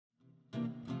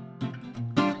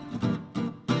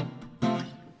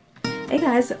Hey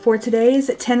guys, for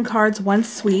today's 10 cards, 1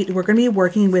 suite, we're going to be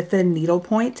working with the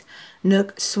Needlepoint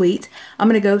Nook suite. I'm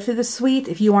going to go through the suite.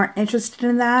 If you aren't interested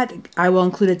in that, I will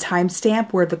include a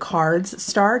timestamp where the cards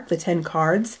start, the 10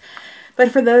 cards. But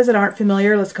for those that aren't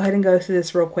familiar, let's go ahead and go through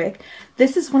this real quick.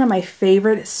 This is one of my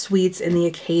favorite suites in the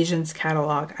Occasions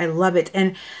catalog. I love it.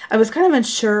 And I was kind of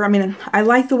unsure. I mean, I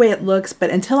like the way it looks, but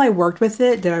until I worked with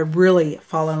it, did I really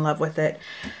fall in love with it.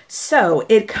 So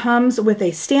it comes with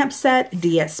a stamp set,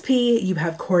 DSP. You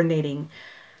have coordinating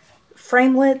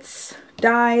framelits,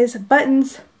 dies,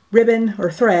 buttons, ribbon or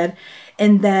thread,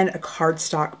 and then a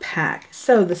cardstock pack.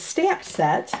 So the stamp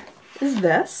set is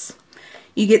this.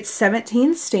 You get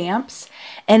 17 stamps,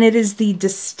 and it is the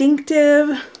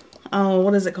distinctive,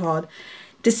 what is it called?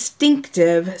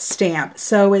 Distinctive stamp.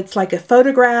 So it's like a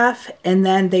photograph, and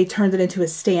then they turned it into a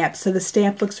stamp. So the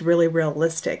stamp looks really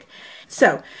realistic.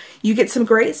 So you get some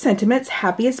great sentiments.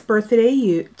 Happiest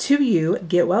birthday to you.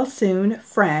 Get well soon.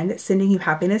 Friend. Sending you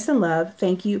happiness and love.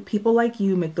 Thank you. People like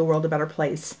you make the world a better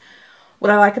place.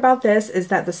 What I like about this is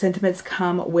that the sentiments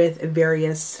come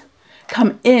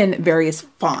in various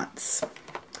fonts.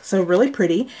 So really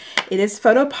pretty. It is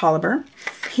photopolymer.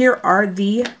 Here are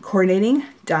the coordinating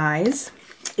dies.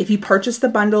 If you purchase the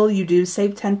bundle, you do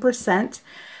save 10%.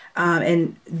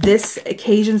 And this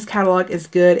Occasions catalog is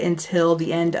good until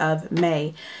the end of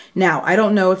May. Now, I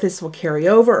don't know if this will carry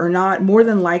over or not. More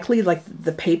than likely, like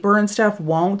the paper and stuff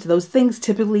won't. Those things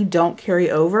typically don't carry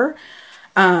over.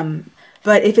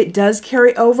 But if it does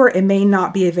carry over, it may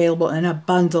not be available in a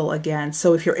bundle again.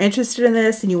 So if you're interested in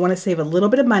this and you want to save a little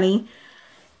bit of money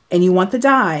and you want the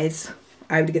dies,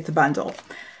 I would get the bundle.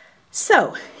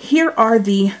 So here are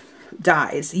the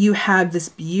dies. You have this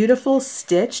beautiful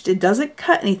stitched, it doesn't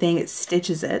cut anything, it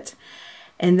stitches it.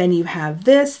 And then you have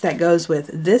this that goes with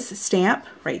this stamp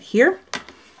right here,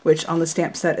 which on the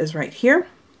stamp set is right here.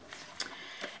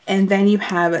 And then you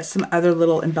have some other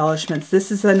little embellishments.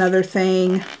 This is another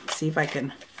thing. Let's see if I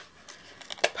can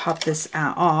pop this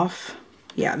off.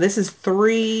 Yeah, this is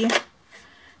 3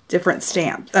 different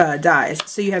stamp dies.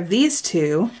 So you have these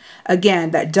 2,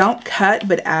 again, that don't cut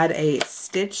but add a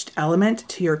stitched element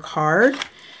to your card.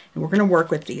 And we're going to work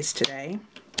with these today.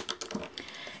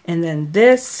 And then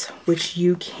this, which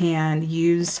you can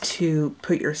use to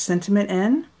put your sentiment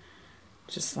in,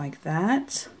 just like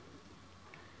that.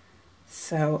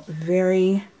 So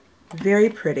very, very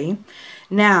pretty.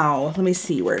 Now, let me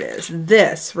see where it is.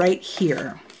 This right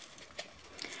here.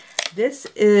 This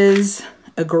is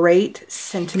a great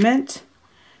sentiment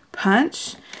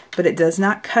punch, but it does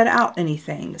not cut out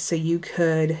anything. So you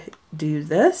could do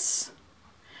this.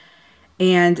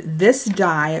 And this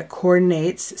die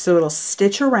coordinates, so it'll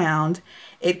stitch around.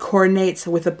 It coordinates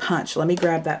with a punch. Let me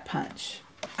grab that punch.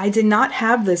 I did not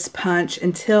have this punch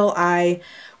until I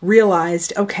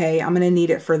realized, okay, I'm going to need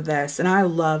it for this. And I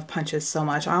love punches so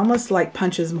much. I almost like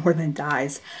punches more than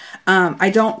dies. I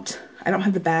don't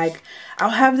have the bag. I'll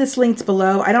have this linked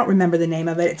below. I don't remember the name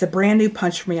of it. It's a brand new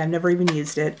punch for me. I've never even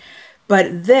used it.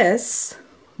 But this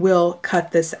will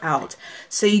cut this out.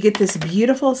 So you get this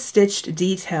beautiful stitched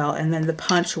detail, and then the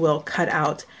punch will cut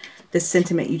out the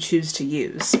sentiment you choose to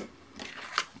use.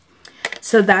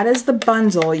 So that is the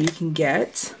bundle you can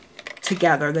get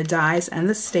together, the dies and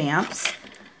the stamps.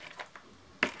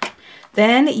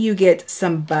 Then you get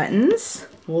some buttons.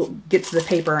 We'll get to the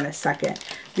paper in a second.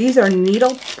 These are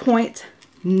Needlepoint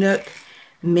Nook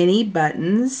mini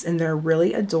buttons, and they're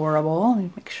really adorable. Let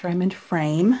me make sure I'm in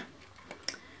frame.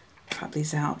 Pop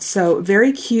these out. So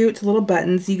very cute little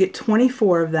buttons. You get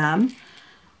 24 of them.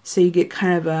 So you get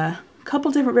kind of a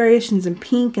couple different variations in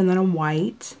pink and then a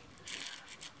white.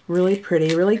 Really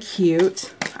pretty, really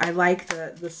cute. I like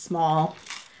the smallness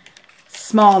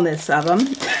of them.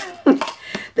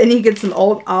 Then you get some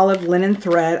old olive linen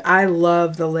thread. I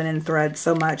love the linen thread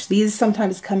so much. These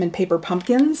sometimes come in paper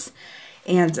pumpkins,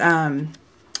 and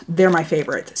they're my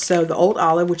favorite. So the old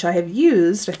olive, which I have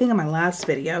used, I think in my last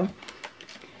video.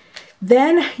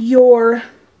 Then your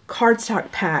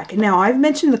cardstock pack. Now, I've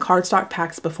mentioned the cardstock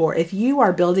packs before. If you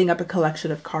are building up a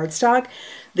collection of cardstock,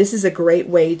 this is a great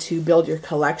way to build your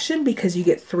collection because you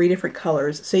get 3 different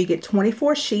colors. So you get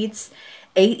 24 sheets,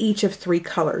 8 each of 3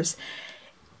 colors.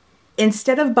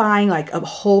 Instead of buying like a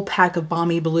whole pack of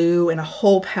Balmy Blue and a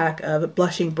whole pack of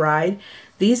Blushing Bride,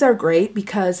 these are great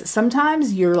because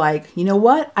sometimes you're like, you know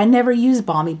what? I never use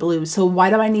Balmy Blue, so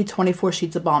why do I need 24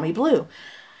 sheets of Balmy Blue?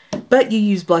 But you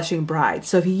use Blushing Bride.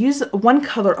 So if you use one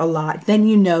color a lot, then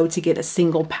you know to get a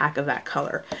single pack of that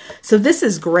color. So this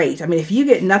is great. I mean, if you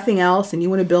get nothing else and you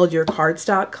want to build your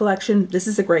cardstock collection, this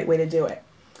is a great way to do it.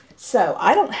 So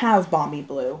I don't have Balmy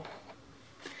Blue,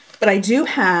 but I do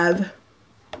have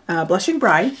Blushing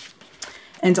Bride,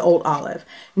 into Old Olive.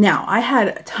 Now, I had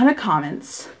a ton of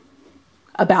comments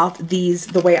about these,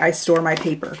 the way I store my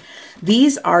paper.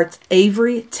 These are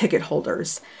Avery ticket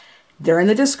holders. They're in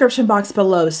the description box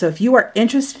below. So if you are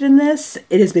interested in this,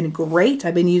 it has been great.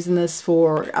 I've been using this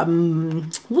for a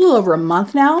little over a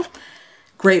month now.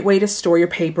 Great way to store your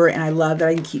paper, and I love that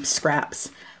I can keep scraps.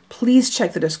 Please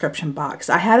check the description box.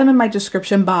 I had them in my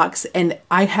description box, and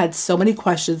I had so many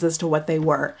questions as to what they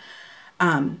were.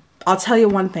 I'll tell you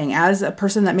one thing, as a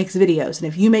person that makes videos, and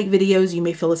if you make videos, you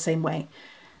may feel the same way.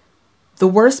 The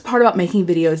worst part about making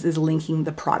videos is linking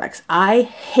the products. I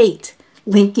hate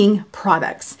linking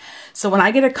products. So when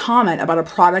I get a comment about a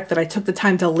product that I took the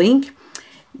time to link,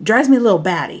 it drives me a little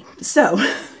batty. So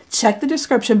check the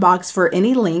description box for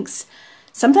any links.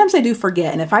 Sometimes I do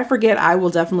forget, and if I forget, I will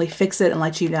definitely fix it and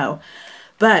let you know.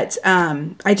 But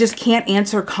I just can't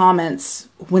answer comments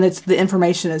when the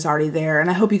information is already there, and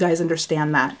I hope you guys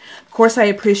understand that. Of course, I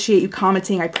appreciate you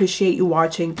commenting, I appreciate you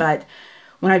watching, but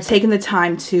when I've taken the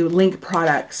time to link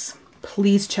products,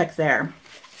 please check there.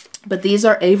 But these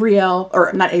are Avery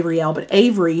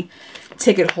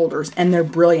ticket holders, and they're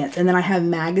brilliant. And then I have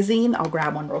magazine. I'll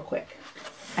grab one real quick.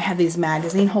 I have these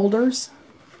magazine holders.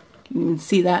 You can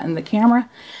see that in the camera,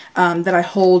 that I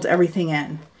hold everything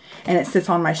in, and it sits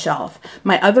on my shelf.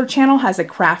 My other channel has a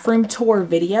craft room tour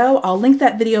video. I'll link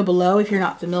that video below if you're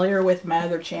not familiar with my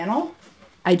other channel.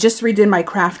 I just redid my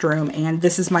craft room, and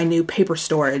this is my new paper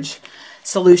storage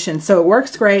solution. So it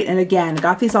works great. And again,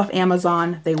 got these off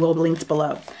Amazon. They will be linked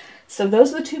below. So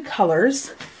those are the two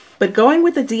colors, but going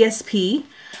with the DSP,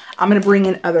 I'm going to bring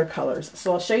in other colors.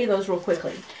 So I'll show you those real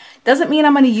quickly. Doesn't mean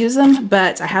I'm going to use them,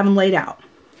 but I have them laid out.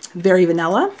 Very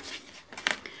Vanilla,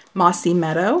 Mossy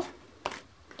Meadow,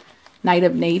 Night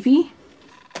of Navy,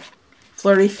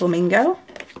 Flirty Flamingo,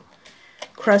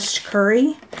 Crushed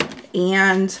Curry,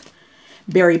 and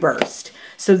Berry Burst.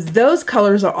 So those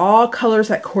colors are all colors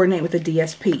that coordinate with the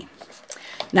DSP.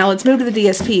 Now let's move to the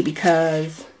DSP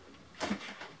because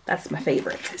that's my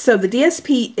favorite. So the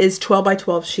DSP is 12 by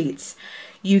 12 sheets.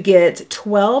 You get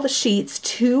 12 sheets,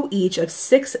 2 each of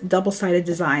 6 double-sided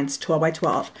designs, 12 by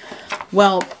 12.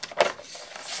 Well,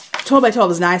 12 by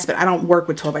 12 is nice, but I don't work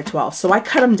with 12 by 12. So I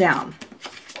cut them down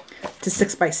to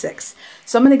 6 by 6.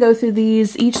 So I'm going to go through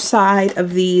these, each side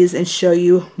of these, and show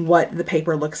you what the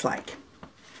paper looks like.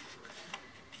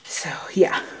 So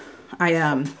yeah,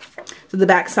 so the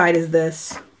back side is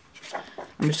this.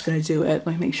 I'm just going to do it. Let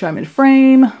me make sure I'm in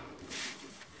frame. I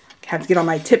have to get on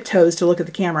my tiptoes to look at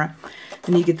the camera.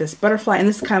 Then you get this butterfly, and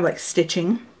this is kind of like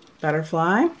stitching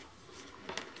butterfly.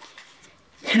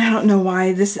 And I don't know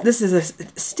why this is a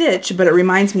stitch, but it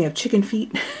reminds me of chicken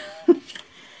feet. And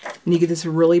you get this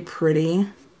really pretty,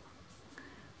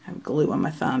 I have glue on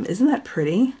my thumb. Isn't that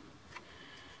pretty?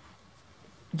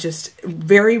 Just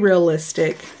very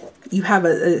realistic. You have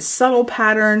a subtle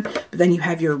pattern, but then you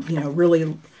have your, really,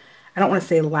 I don't want to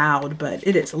say loud, but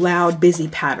it is loud, busy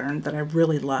pattern that I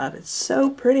really love. It's so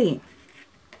pretty.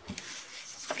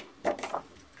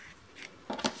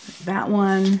 That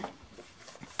one.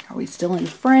 Are we still in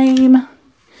frame?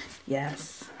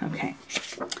 Yes. Okay.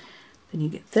 Then you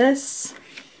get this.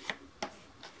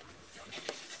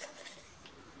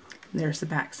 There's the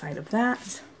back side of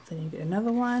that. Then you get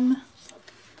another one.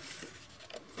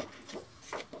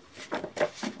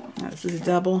 Now, this is a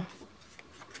double.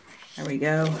 There we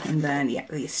go. And then, yeah,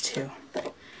 these two.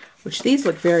 Which these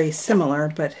look very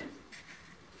similar, but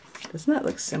doesn't that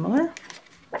look similar?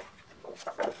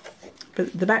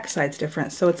 But the back side's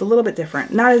different, so it's a little bit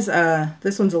different. Not as,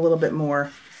 this one's a little bit more,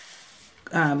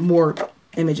 more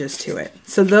images to it.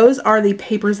 So those are the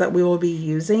papers that we will be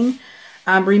using.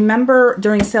 Remember,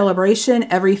 during Sale-A-Bration,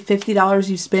 every $50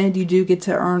 you spend, you do get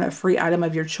to earn a free item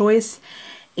of your choice.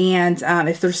 And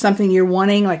if there's something you're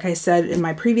wanting, like I said in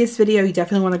my previous video, you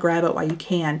definitely want to grab it while you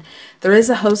can. There is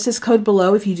a hostess code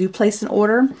below if you do place an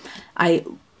order. I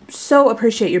so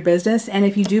appreciate your business, and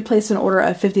if you do place an order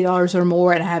of $50 or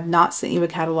more and I have not sent you a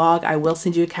catalog, I will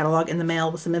send you a catalog in the mail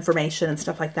with some information and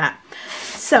stuff like that.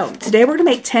 So today we're going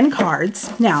to make 10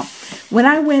 cards. Now, when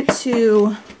I went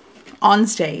to on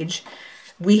stage,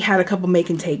 we had a couple make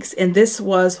and takes, and this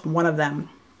was one of them.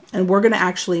 And we're going to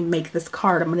actually make this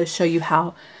card. I'm going to show you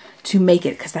how to make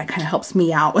it because that kind of helps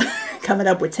me out coming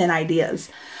up with 10 ideas.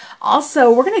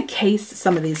 Also, we're going to case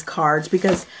some of these cards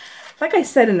because, like I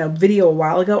said in a video a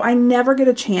while ago, I never get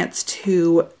a chance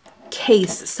to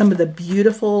case some of the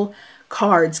beautiful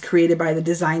cards created by the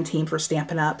design team for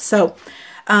Stampin' Up. So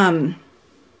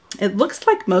it looks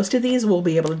like most of these we'll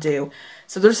be able to do.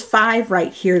 So there's 5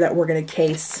 right here that we're going to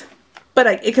case, but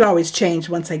it could always change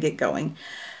once I get going.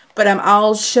 But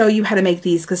I'll show you how to make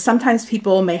these because sometimes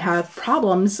people may have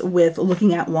problems with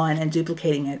looking at one and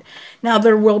duplicating it. Now,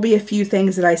 there will be a few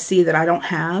things that I see that I don't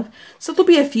have, so there'll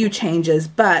be a few changes,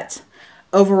 but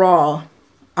overall,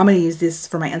 I'm going to use this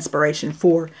for my inspiration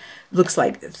for, looks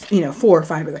like, you know, 4 or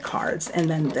 5 of the cards, and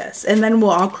then this. And then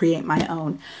I'll create my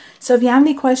own. So if you have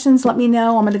any questions, let me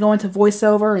know. I'm going to go into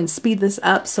voiceover and speed this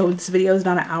up so this video is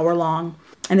not an hour long.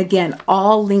 And again,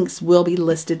 all links will be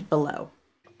listed below.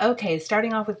 Okay,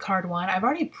 starting off with card 1, I've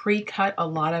already pre-cut a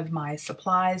lot of my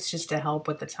supplies just to help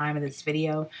with the time of this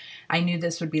video. I knew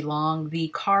this would be long. The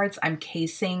cards I'm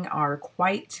casing are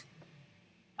quite,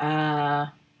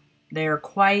 they're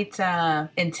quite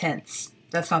intense.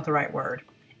 That's not the right word.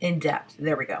 In depth.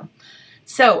 There we go.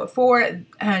 So for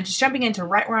just jumping into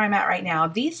right where I'm at right now,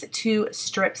 these 2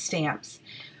 strip stamps,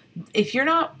 if you're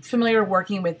not familiar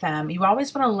working with them, you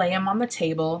always want to lay them on the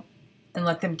table and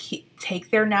let them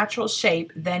take their natural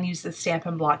shape, then use the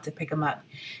Stampin' block to pick them up.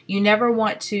 You never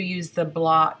want to use the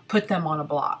block, put them on a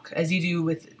block, as you do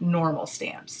with normal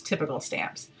stamps, typical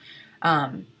stamps.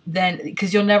 Then,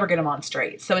 because you'll never get them on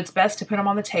straight. So it's best to put them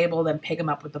on the table, then pick them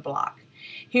up with the block.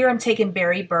 Here I'm taking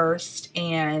Berry Burst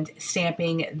and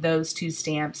stamping those 2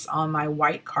 stamps on my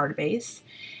white card base.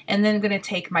 And then I'm going to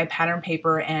take my pattern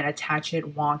paper and attach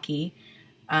it wonky.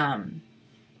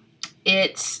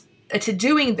 To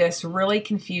doing this really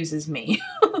confuses me.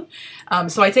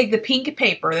 So I take the pink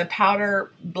paper, the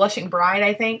powder Blushing Bride,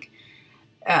 I think,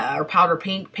 or powder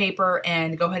pink paper,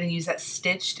 and go ahead and use that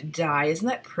stitched die. Isn't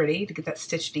that pretty to get that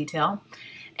stitched detail?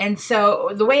 And so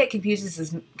the way it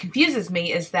confuses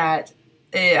me is that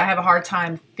I have a hard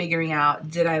time figuring out,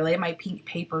 did I lay my pink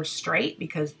paper straight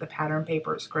because the pattern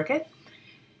paper is crooked?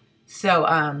 So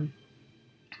I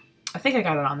think I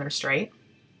got it on there straight.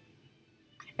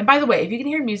 And by the way, if you can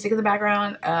hear music in the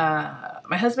background,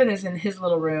 my husband is in his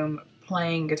little room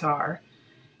playing guitar,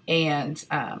 and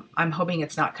I'm hoping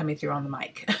it's not coming through on the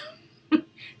mic.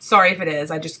 Sorry if it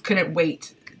is. I just couldn't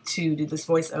wait to do this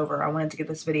voiceover. I wanted to get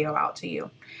this video out to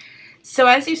you. So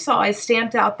as you saw, I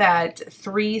stamped out that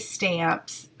 3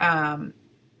 stamps and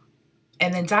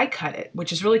then die cut it,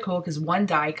 which is really cool because one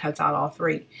die cuts out all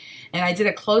 3. And I did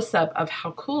a close-up of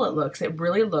how cool it looks. It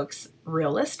really looks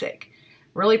realistic.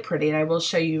 Really pretty, and I will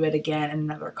show you it again in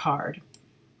another card.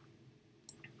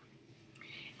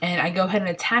 And I go ahead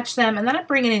and attach them, and then I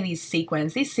bring in these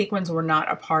sequins. These sequins were not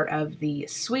a part of the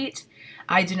suite.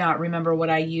 I do not remember what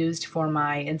I used for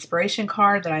my inspiration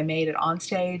card that I made at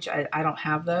Onstage. I don't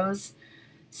have those.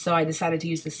 So I decided to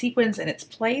use the sequins in its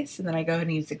place, and then I go ahead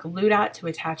and use the glue dot to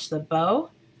attach the bow.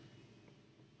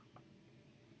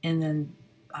 And then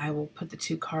I will put the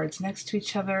 2 cards next to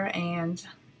each other, and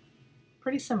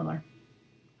pretty similar.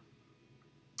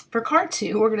 For card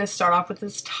 2, we're going to start off with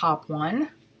this top one.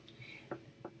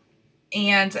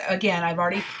 And again, I've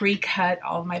already pre-cut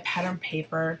all of my pattern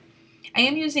paper. I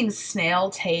am using snail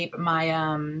tape.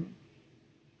 Well,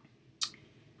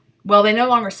 they no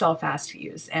longer sell fast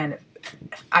fuse, and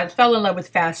I fell in love with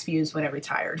fast fuse when it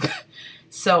retired.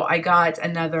 So I got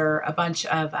a bunch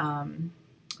of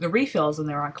the refills when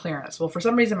they were on clearance. Well, for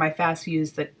some reason, my fast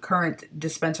fuse, the current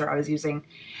dispenser I was using,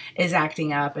 is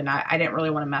acting up, and I didn't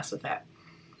really want to mess with it.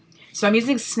 So I'm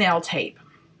using snail tape.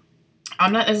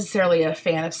 I'm not necessarily a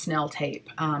fan of snail tape.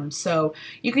 So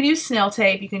you can use snail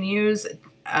tape. You can use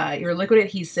your liquid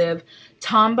adhesive.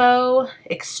 Tombow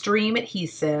Extreme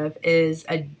Adhesive is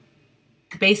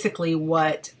basically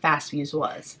what Fast Fuse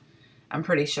was, I'm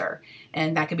pretty sure.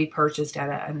 And that can be purchased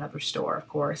at another store, of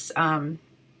course. I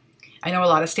know a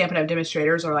lot of Stampin' Up!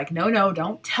 Demonstrators are like, no,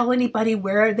 don't tell anybody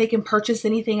where they can purchase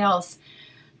anything else.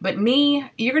 But me,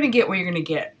 you're going to get what you're going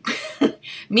to get.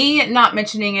 Me not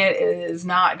mentioning it is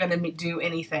not going to do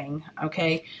anything,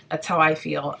 okay? That's how I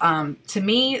feel. To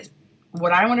me,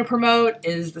 what I want to promote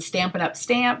is the Stampin' Up!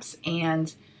 Stamps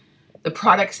and the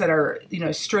products that are, you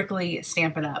know, strictly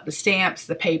Stampin' Up! The stamps,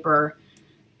 the paper,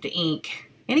 the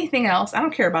ink, anything else. I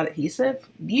don't care about adhesive.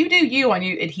 You do you on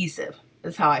your adhesive.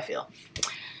 That's how I feel.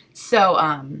 So,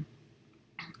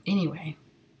 anyway.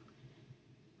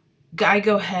 I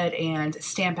go ahead and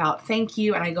stamp out thank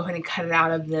you, and I go ahead and cut it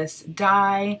out of this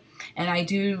die, and I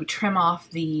do trim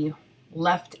off the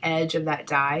left edge of that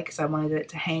die because I wanted it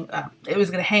to hang up. It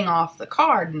was going to hang off the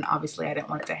card, and obviously I didn't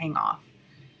want it to hang off.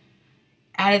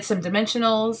 Added some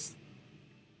dimensionals,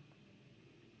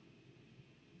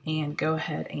 and go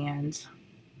ahead and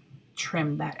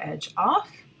trim that edge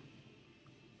off.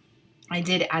 I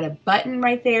did add a button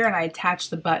right there, and I attached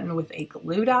the button with a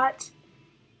glue dot.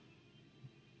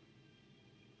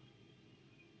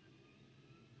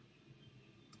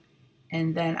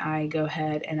 And then I go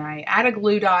ahead and I add a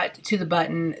glue dot to the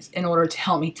button in order to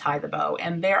help me tie the bow.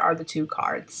 And there are the 2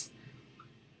 cards.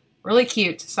 Really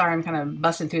cute. Sorry, I'm kind of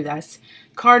busting through this.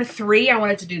 Card 3, I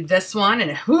wanted to do this one,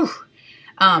 and whew,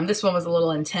 this one was a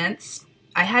little intense.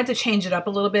 I had to change it up a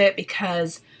little bit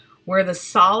because where the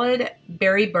solid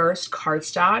berry burst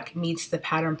cardstock meets the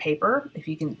pattern paper, if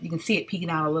you can see it peeking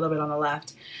out a little bit on the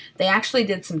left, they actually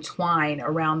did some twine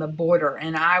around the border,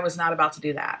 and I was not about to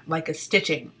do that, like a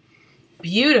stitching.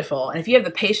 Beautiful. And if you have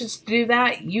the patience to do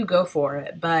that, you go for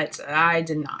it. But I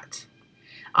did not.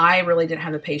 I really didn't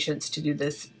have the patience to do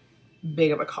this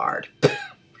big of a card.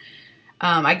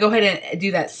 I go ahead and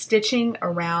do that stitching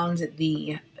around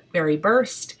the berry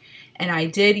burst. And I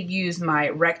did use my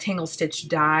rectangle stitch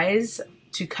dies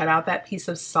to cut out that piece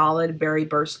of solid berry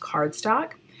burst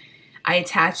cardstock. I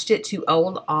attached it to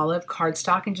old olive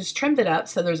cardstock and just trimmed it up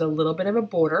so there's a little bit of a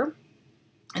border.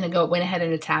 And I went ahead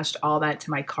and attached all that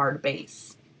to my card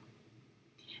base.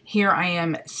 Here I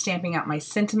am stamping out my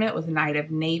sentiment with Night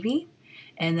of Navy.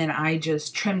 And then I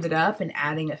just trimmed it up and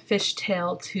adding a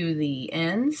fishtail to the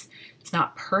ends. It's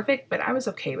not perfect, but I was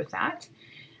okay with that.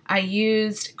 I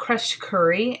used crushed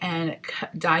curry and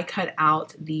die cut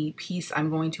out the piece I'm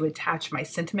going to attach my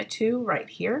sentiment to right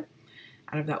here.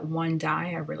 Out of that one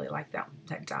die, I really like that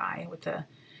die with the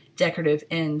decorative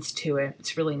ends to it.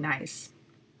 It's really nice.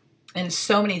 And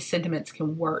so many sentiments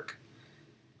can work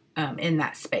in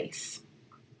that space.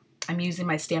 I'm using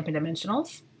my Stampin'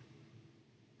 Dimensionals.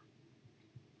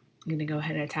 I'm going to go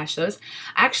ahead and attach those.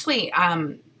 Actually,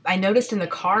 I noticed in the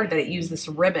card that it used this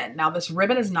ribbon. Now, this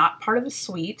ribbon is not part of the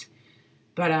suite,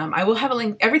 but I will have a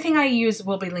link. Everything I use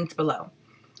will be linked below.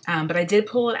 But I did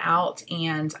pull it out,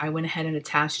 and I went ahead and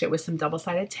attached it with some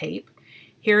double-sided tape.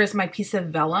 Here is my piece of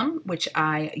vellum, which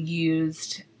I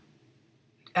used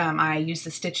the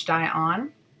stitch die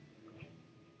on.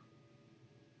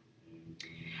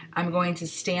 I'm going to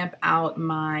stamp out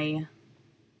my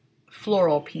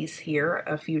floral piece here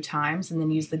a few times and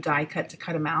then use the die cut to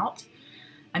cut them out.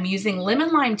 I'm using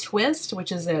Lemon Lime Twist,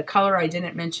 which is a color I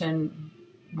didn't mention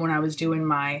when I was doing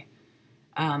my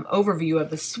overview of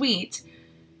the suite,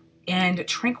 and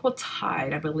Tranquil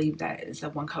Tide, I believe that is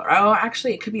that one color. Oh,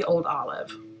 actually, it could be Old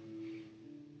Olive.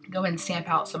 Go ahead and stamp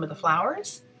out some of the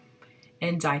flowers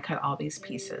and die cut all these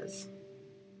pieces.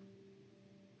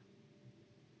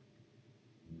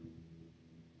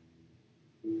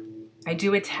 I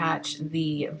do attach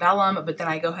the vellum, but then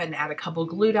I go ahead and add a couple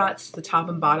glue dots to the top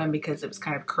and bottom because it was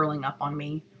kind of curling up on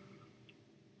me.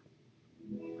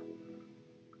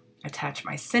 Attach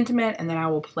my sentiment, and then I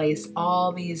will place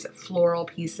all these floral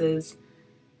pieces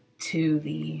to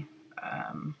the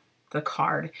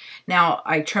card. Now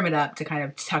I trim it up to kind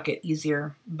of tuck it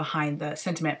easier behind the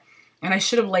sentiment. And I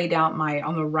should have laid out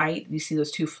on the right, you see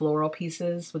those 2 floral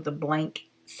pieces with the blank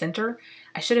center.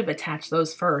 I should have attached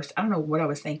those first. I don't know what I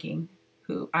was thinking.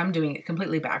 I'm doing it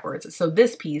completely backwards. So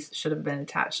this piece should have been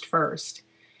attached first.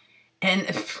 And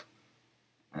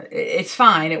it's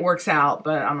fine, it works out,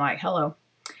 but I'm like, hello,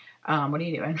 what are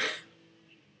you doing?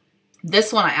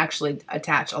 This one I actually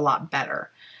attach a lot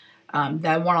better.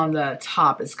 That one on the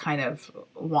top is kind of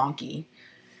wonky.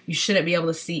 You shouldn't be able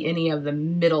to see any of the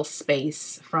middle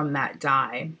space from that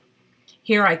die.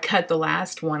 Here I cut the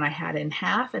last one I had in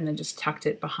half and then just tucked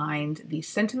it behind the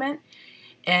sentiment.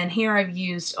 And here I've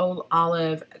used Old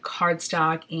Olive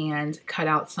cardstock and cut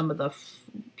out some of the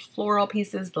floral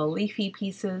pieces, the leafy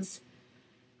pieces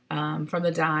from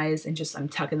the dies, and I'm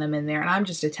tucking them in there. And I'm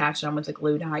just attaching them with a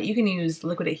glue dot. You can use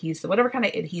liquid adhesive, whatever kind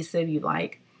of adhesive you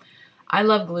like. I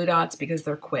love glue dots because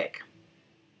they're quick.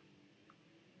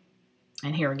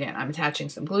 And here again, I'm attaching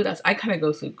some glue dots. I kind of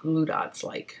go through glue dots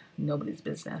like nobody's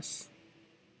business.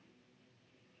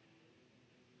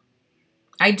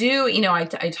 I do, I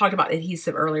talked about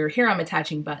adhesive earlier. Here I'm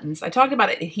attaching buttons. I talked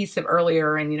about adhesive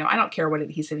earlier, and I don't care what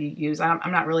adhesive you use. I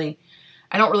don't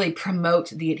really promote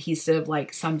the adhesive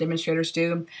like some demonstrators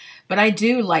do, but I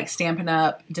do like Stampin'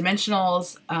 Up!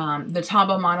 Dimensionals. The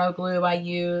Tombow Mono Glue I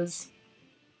use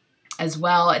as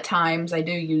well at times. I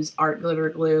do use art glitter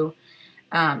glue.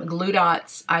 Glue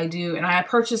dots I do, and I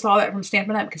purchase all that from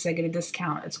Stampin' Up! Because I get a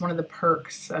discount. It's one of the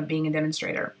perks of being a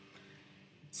demonstrator.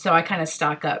 So I kind of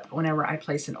stock up whenever I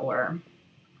place an order.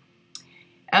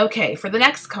 Okay, for the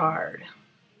next card.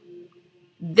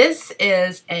 This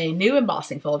is a new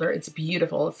embossing folder. It's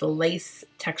beautiful. It's a lace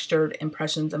textured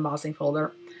impressions embossing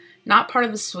folder. Not part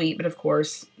of the suite, but of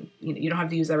course, you don't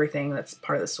have to use everything that's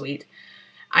part of the suite.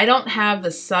 I don't have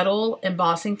the subtle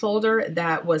embossing folder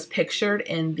that was pictured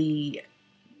in the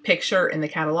picture in the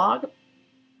catalog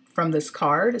from this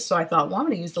card. So I thought, well, I'm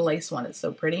going to use the lace one. It's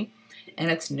so pretty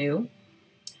and it's new.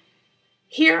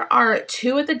 Here are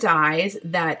two of the dies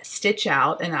that stitch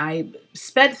out, and I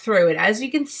sped through it. As you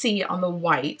can see on the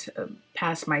white,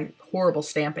 past my horrible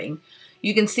stamping,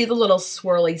 you can see the little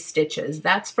swirly stitches.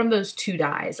 That's from those two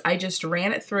dies. I just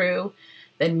ran it through,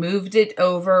 then moved it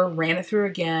over, ran it through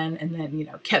again, and then, you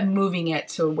know, kept moving it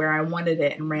to where I wanted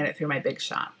it and ran it through my Big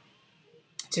Shot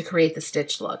to create the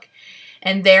stitch look.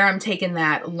 And there I'm taking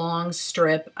that long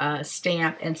strip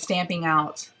stamp and stamping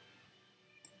out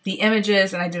the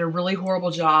images, and I did a really horrible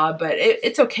job, but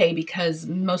it's okay because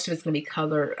most of it's going to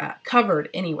be covered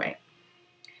anyway.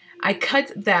 I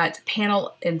cut that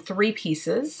panel in 3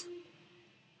 pieces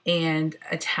and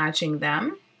attaching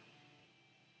them.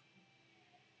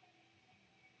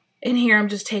 And here I'm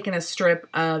just taking a strip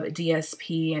of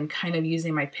DSP and kind of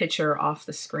using my picture off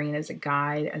the screen as a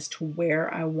guide as to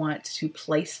where I want to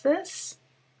place this.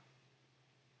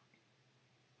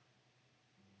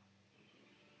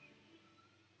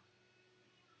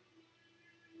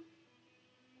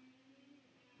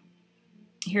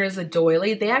 Here's a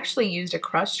doily. They actually used a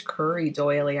crushed curry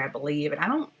doily, I believe.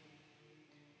 And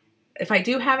if I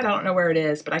do have it, I don't know where it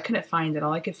is, but I couldn't find it.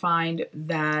 All I could find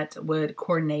that would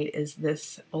coordinate is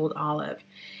this old olive.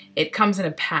 It comes in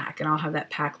a pack, and I'll have that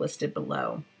pack listed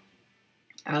below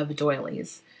of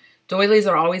doilies. Doilies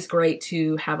are always great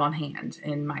to have on hand,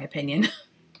 in my opinion.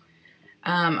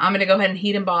 I'm going to go ahead and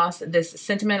heat emboss this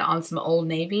sentiment on some Old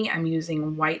Navy. I'm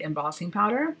using white embossing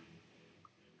powder.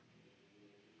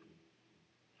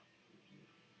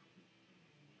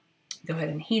 Go ahead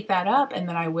and heat that up, and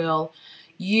then I will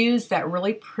use that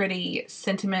really pretty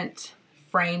sentiment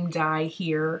frame die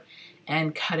here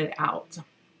and cut it out.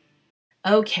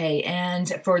 Okay,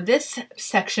 and for this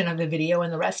section of the video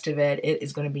and the rest of it, it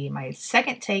is going to be my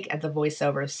second take at the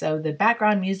voiceover. So the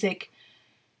background music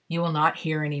you will not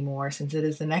hear anymore since it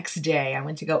is the next day. I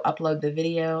went to go upload the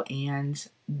video and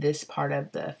this part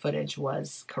of the footage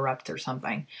was corrupt or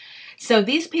something. So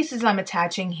these pieces I'm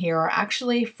attaching here are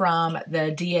actually from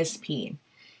the DSP.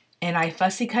 And I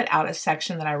fussy cut out a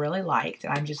section that I really liked,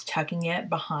 and I'm just tucking it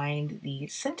behind the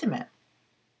sentiment.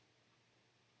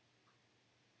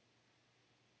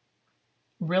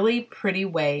 Really pretty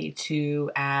way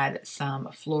to add some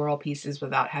floral pieces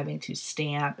without having to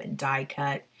stamp and die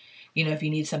cut. You know, if you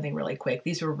need something really quick.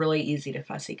 These were really easy to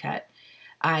fussy cut.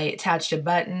 I attached a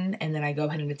button, and then I go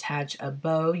ahead and attach a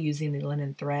bow using the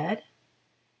linen thread.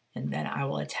 And then I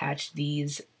will attach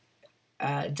these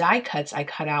die cuts I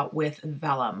cut out with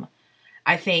vellum.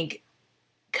 I think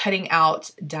cutting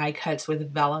out die cuts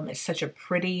with vellum is such a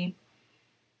pretty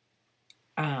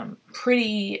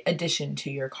addition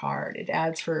to your card. It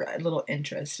adds for a little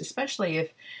interest, especially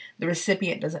if the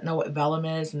recipient doesn't know what vellum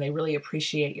is and they really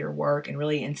appreciate your work and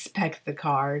really inspect the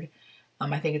card.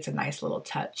 I think it's a nice little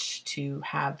touch to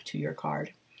have to your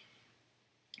card.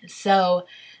 So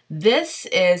this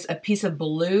is a piece of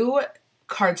blue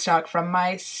cardstock from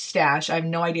my stash. I have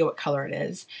no idea what color it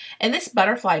is. And this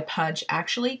butterfly punch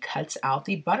actually cuts out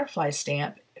the butterfly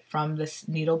stamp from this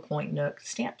Needlepoint Nook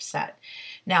stamp set.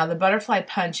 Now, the butterfly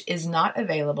punch is not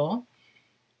available.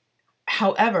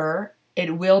 However,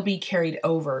 it will be carried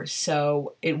over,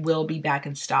 so it will be back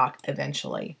in stock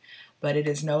eventually. But it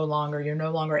is no longer, you're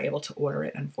no longer able to order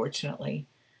it, unfortunately.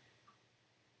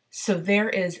 So there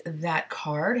is that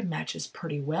card. It matches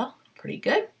pretty well, pretty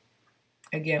good.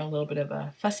 Again, a little bit of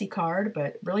a fussy card,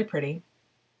 but really pretty.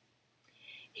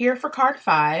 Here for card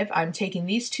 5, I'm taking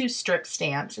these 2 strip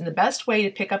stamps, and the best way to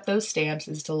pick up those stamps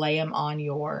is to lay them on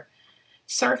your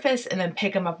surface and then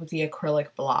pick them up with the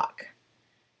acrylic block.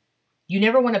 You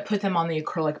never want to put them on the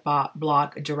acrylic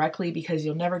block directly because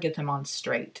you'll never get them on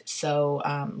straight. So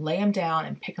lay them down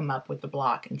and pick them up with the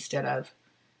block instead of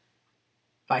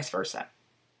vice versa.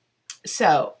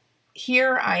 So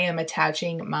here I am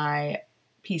attaching my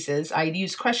pieces. I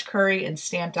used crushed curry and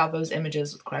stamped out those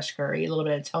images with crushed curry, a little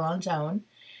bit of tone on tone.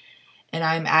 And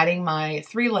I'm adding my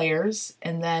 3 layers,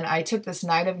 and then I took this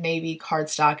Night of Navy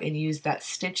cardstock and used that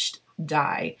stitched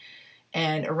die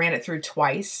and ran it through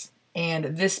twice.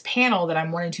 And this panel that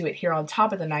I'm wanting to adhere on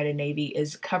top of the Night of Navy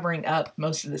is covering up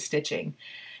most of the stitching.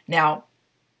 Now,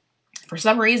 for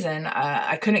some reason,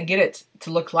 I couldn't get it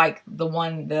to look like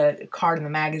the card in the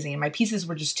magazine. My pieces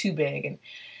were just too big,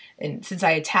 and since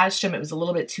I attached them, it was a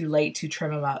little bit too late to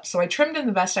trim them up. So I trimmed them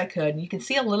the best I could, and you can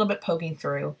see a little bit poking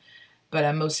through,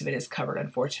 but most of it is covered,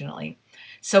 unfortunately.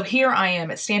 So here I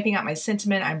am stamping out my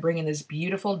sentiment. I'm bringing this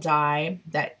beautiful die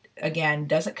that, again,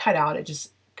 doesn't cut out. It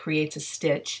just creates a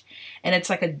stitch, and it's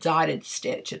like a dotted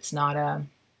stitch. It's not a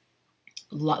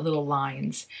little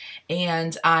lines.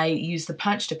 And I use the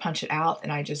punch to punch it out,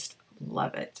 and I just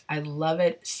love it. I love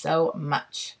it so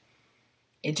much.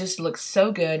 It just looks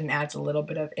so good and adds a little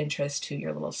bit of interest to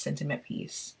your little sentiment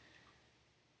piece.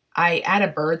 I add a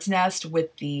bird's nest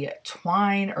with the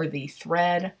twine or the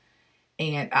thread,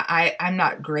 and I'm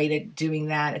not great at doing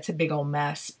that. It's a big old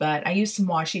mess, but I use some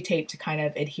washi tape to kind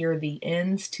of adhere the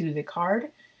ends to the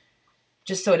card,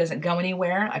 just so it doesn't go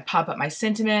anywhere. I pop up my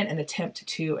sentiment and attempt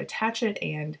to attach it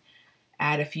and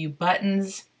add a few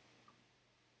buttons.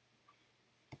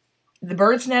 The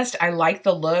bird's nest, I like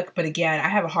the look, but again, I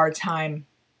have a hard time.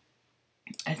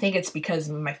 I think it's because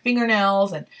of my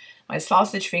fingernails and my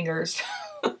sausage fingers.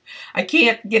 I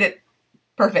can't get it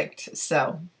perfect,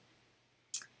 so.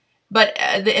 But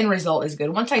the end result is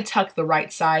good. Once I tuck the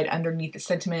right side underneath the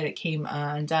sentiment, it came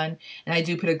undone. And I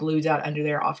do put a glue dot under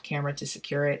there off camera to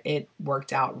secure it. It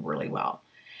worked out really well.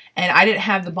 And I didn't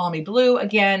have the balmy blue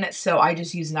again, so I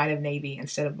just used Night of Navy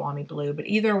instead of balmy blue. But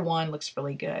either one looks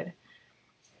really good.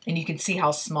 And you can see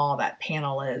how small that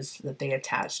panel is that they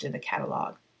attached in the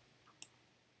catalog.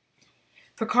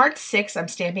 For card 6, I'm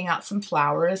stamping out some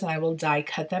flowers, and I will die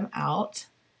cut them out.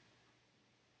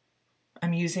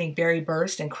 I'm using Berry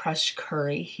Burst and Crushed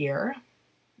Curry here.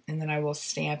 And then I will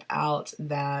stamp out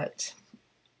that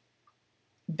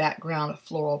background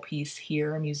floral piece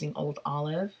here. I'm using Old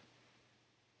Olive.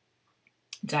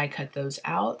 Die cut those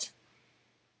out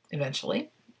eventually.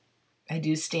 I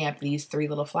do stamp these 3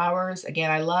 little flowers.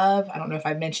 Again, I don't know if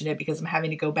I've mentioned it because I'm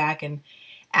having to go back and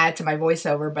add to my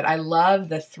voiceover, but I love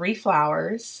the 3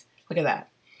 flowers. Look at that.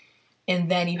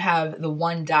 And then you have the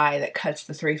 1 die that cuts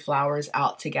the 3 flowers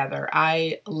out together.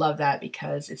 I love that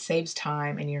because it saves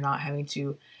time and you're not having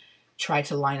to try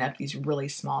to line up these really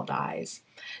small dies.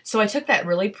 So I took that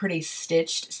really pretty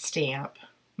stitched stamp.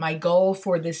 My goal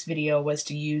for this video was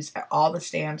to use all the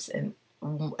stamps in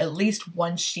at least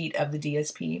 1 sheet of the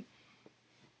DSP.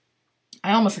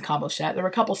 I almost accomplished that. There were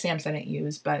a couple stamps I didn't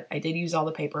use, but I did use all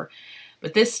the paper.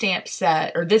 But this stamp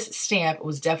set, or this stamp,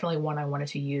 was definitely one I wanted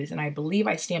to use, and I believe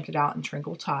I stamped it out in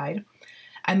Tranquil Tide.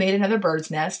 I made another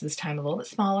bird's nest, this time a little bit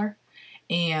smaller,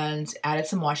 and added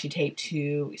some washi tape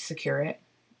to secure it.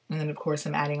 And then, of course,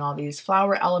 I'm adding all these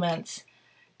flower elements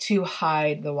to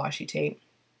hide the washi tape.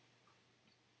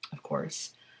 Of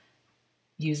course,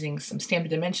 using some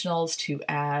Stampin' Dimensionals to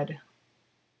add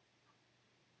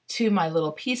to my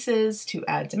little pieces to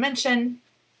add dimension.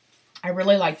 I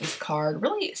really like this card.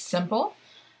 Really simple,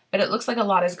 but it looks like a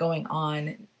lot is going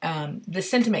on. The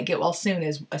sentiment Get Well Soon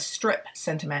is a strip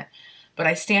sentiment, but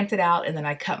I stamped it out and then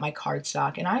I cut my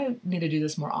cardstock. And I need to do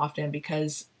this more often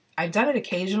because I've done it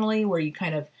occasionally where you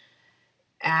kind of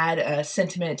add a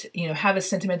sentiment, you know, have a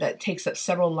sentiment that takes up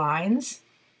several lines,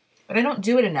 but I don't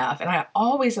do it enough. And I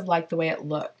always have liked the way it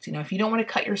looked. You know, if you don't want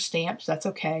to cut your stamps, that's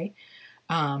okay.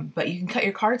 But you can cut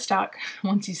your cardstock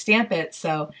once you stamp it.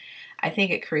 So I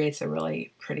think it creates a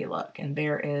really pretty look. And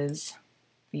there is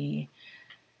the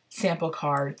sample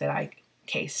card that I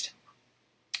cased.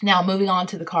 Now moving on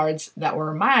to the cards that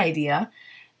were my idea,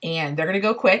 and they're going to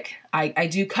go quick. I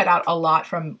do cut out a lot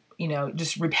from, you know,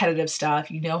 just repetitive stuff.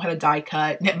 You know how to die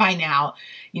cut by now.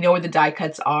 You know where the die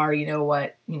cuts are. You know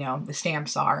what, you know, the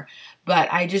stamps are. But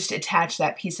I just attached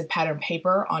that piece of pattern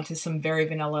paper onto some Very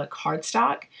Vanilla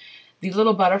cardstock. The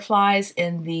little butterflies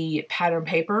in the pattern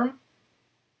paper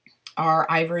are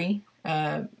ivory,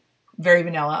 Very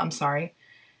Vanilla, I'm sorry.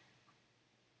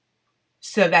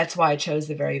 So that's why I chose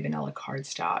the Very Vanilla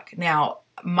cardstock. Now,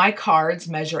 my cards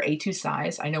measure A2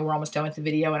 size. I know we're almost done with the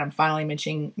video and I'm finally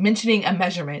mentioning a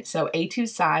measurement. So A2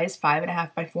 size,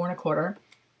 5.5 by 4.25.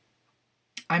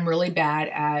 I'm really bad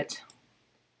at,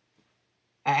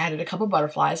 I added a couple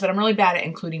butterflies, but I'm really bad at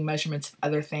including measurements of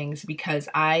other things because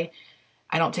I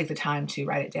don't take the time to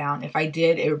write it down. If I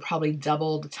did, it would probably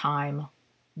double the time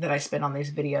that I spend on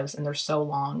these videos, and they're so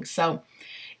long. So,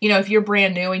 you know, if you're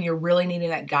brand new and you're really needing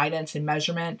that guidance and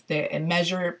measurements,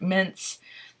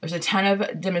 there's a ton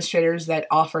of demonstrators that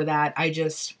offer that. I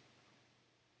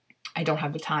don't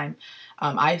have the time.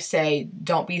 I say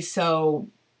don't be so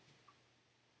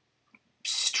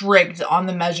strict on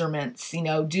the measurements, you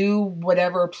know, do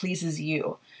whatever pleases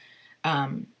you.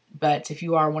 But if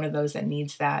you are one of those that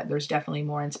needs that, there's definitely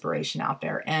more inspiration out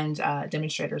there and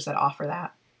demonstrators that offer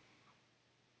that.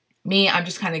 Me, I'm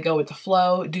just kind of go with the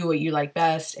flow, do what you like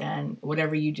best, and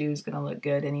whatever you do is going to look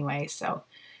good anyway, so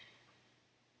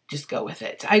just go with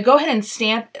it. I go ahead and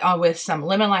stamp with some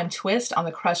Lemon Lime Twist on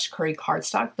the Crushed Curry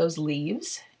cardstock, those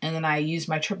leaves, and then I use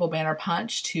my triple banner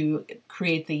punch to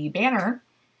create the banner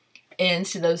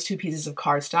into those 2 pieces of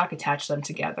cardstock, attach them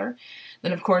together.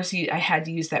 Then, of course, I had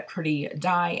to use that pretty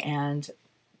die and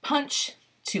punch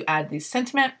to add the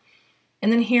sentiment.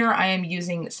 And then here I am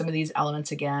using some of these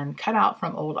elements again, cut out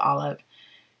from Old Olive,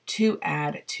 to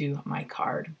add to my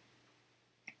card.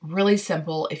 Really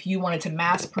simple. If you wanted to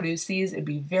mass produce these, it'd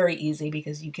be very easy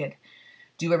because you could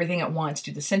do everything at once.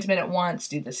 Do the sentiment at once,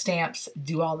 do the stamps,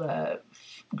 do all the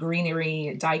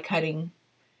greenery, die cutting,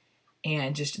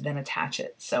 and just then attach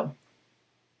it. So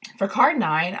for card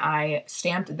 9, I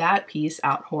stamped that piece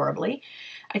out horribly.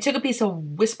 I took a piece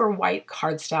of Whisper White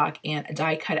cardstock and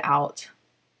die cut out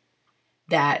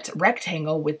that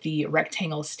rectangle with the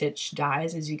rectangle stitch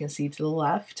dies, as you can see to the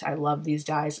left. I love these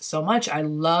dies so much. I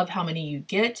love how many you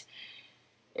get.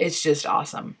 It's just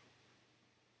awesome.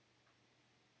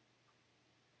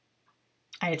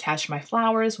 I attached my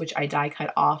flowers, which I die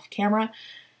cut off camera.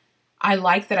 I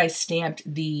like that I stamped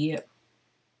the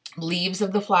leaves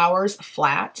of the flowers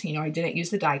flat. You know, I didn't use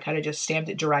the die cut, I just stamped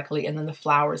it directly, and then the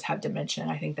flowers have dimension.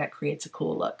 I think that creates a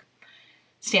cool look.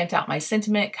 Stamped out my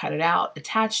sentiment, cut it out,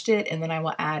 attached it, and then I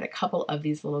will add a couple of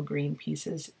these little green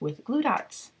pieces with glue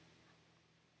dots.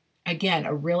 Again,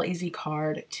 a real easy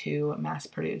card to mass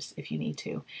produce if you need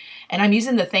to. And I'm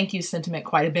using the thank you sentiment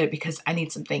quite a bit because I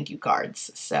need some thank you cards.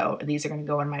 So these are going to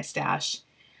go in my stash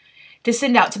to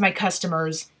send out to my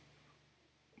customers.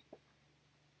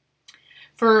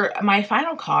 For my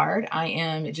final card, I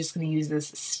am just going to use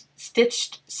this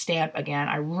stitched stamp again.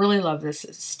 I really love this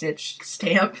stitched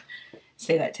stamp.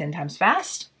 Say that 10 times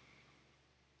fast.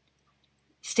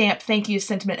 Stamp thank you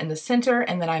sentiment in the center,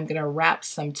 and then I'm going to wrap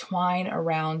some twine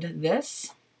around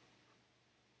this.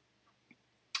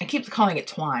 I keep calling it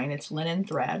twine, it's linen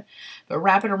thread, but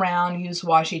wrap it around, use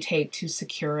washi tape to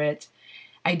secure it.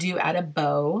 I do add a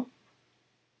bow,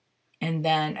 and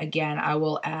then again I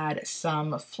will add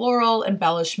some floral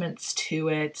embellishments to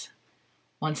it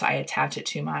once I attach it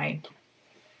to my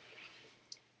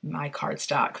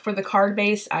cardstock. For the card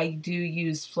base, I do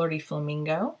use Flirty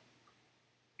Flamingo.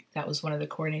 That was one of the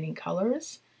coordinating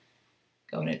colors.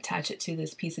 Go and attach it to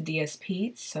this piece of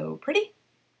DSP. It's so pretty.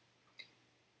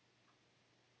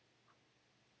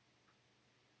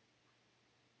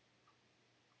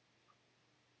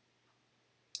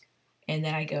 And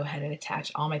then I go ahead and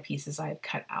attach all my pieces I have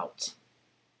cut out.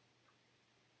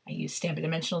 I use Stampin'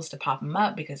 Dimensionals to pop them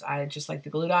up because I just like the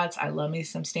glue dots. I love me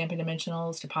some Stampin'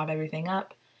 Dimensionals to pop everything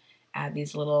up. Add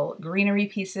these little greenery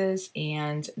pieces,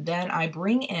 and then I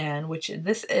bring in, which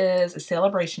this is a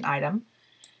Sale-A-Bration item,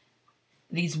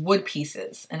 these wood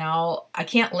pieces, and I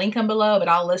can't link them below, but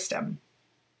I'll list them.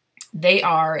 They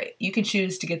are, you can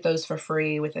choose to get those for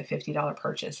free with a $50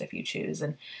 purchase if you choose,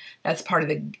 and that's part of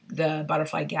the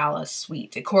Butterfly Gala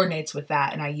suite. It coordinates with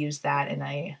that, and I use that in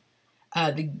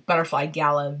the Butterfly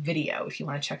Gala video if you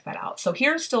want to check that out. So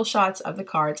here are still shots of the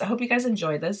cards. I hope you guys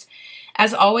enjoyed this.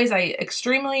 As always, I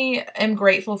extremely am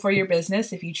grateful for your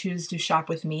business if you choose to shop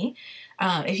with me.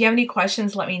 If you have any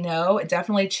questions, let me know.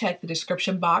 Definitely check the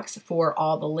description box for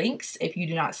all the links. If you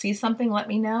do not see something, let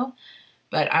me know.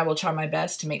 But I will try my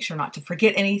best to make sure not to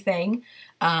forget anything.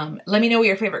 Let me know what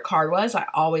your favorite card was. I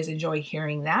always enjoy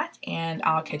hearing that. And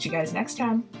I'll catch you guys next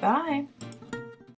time. Bye.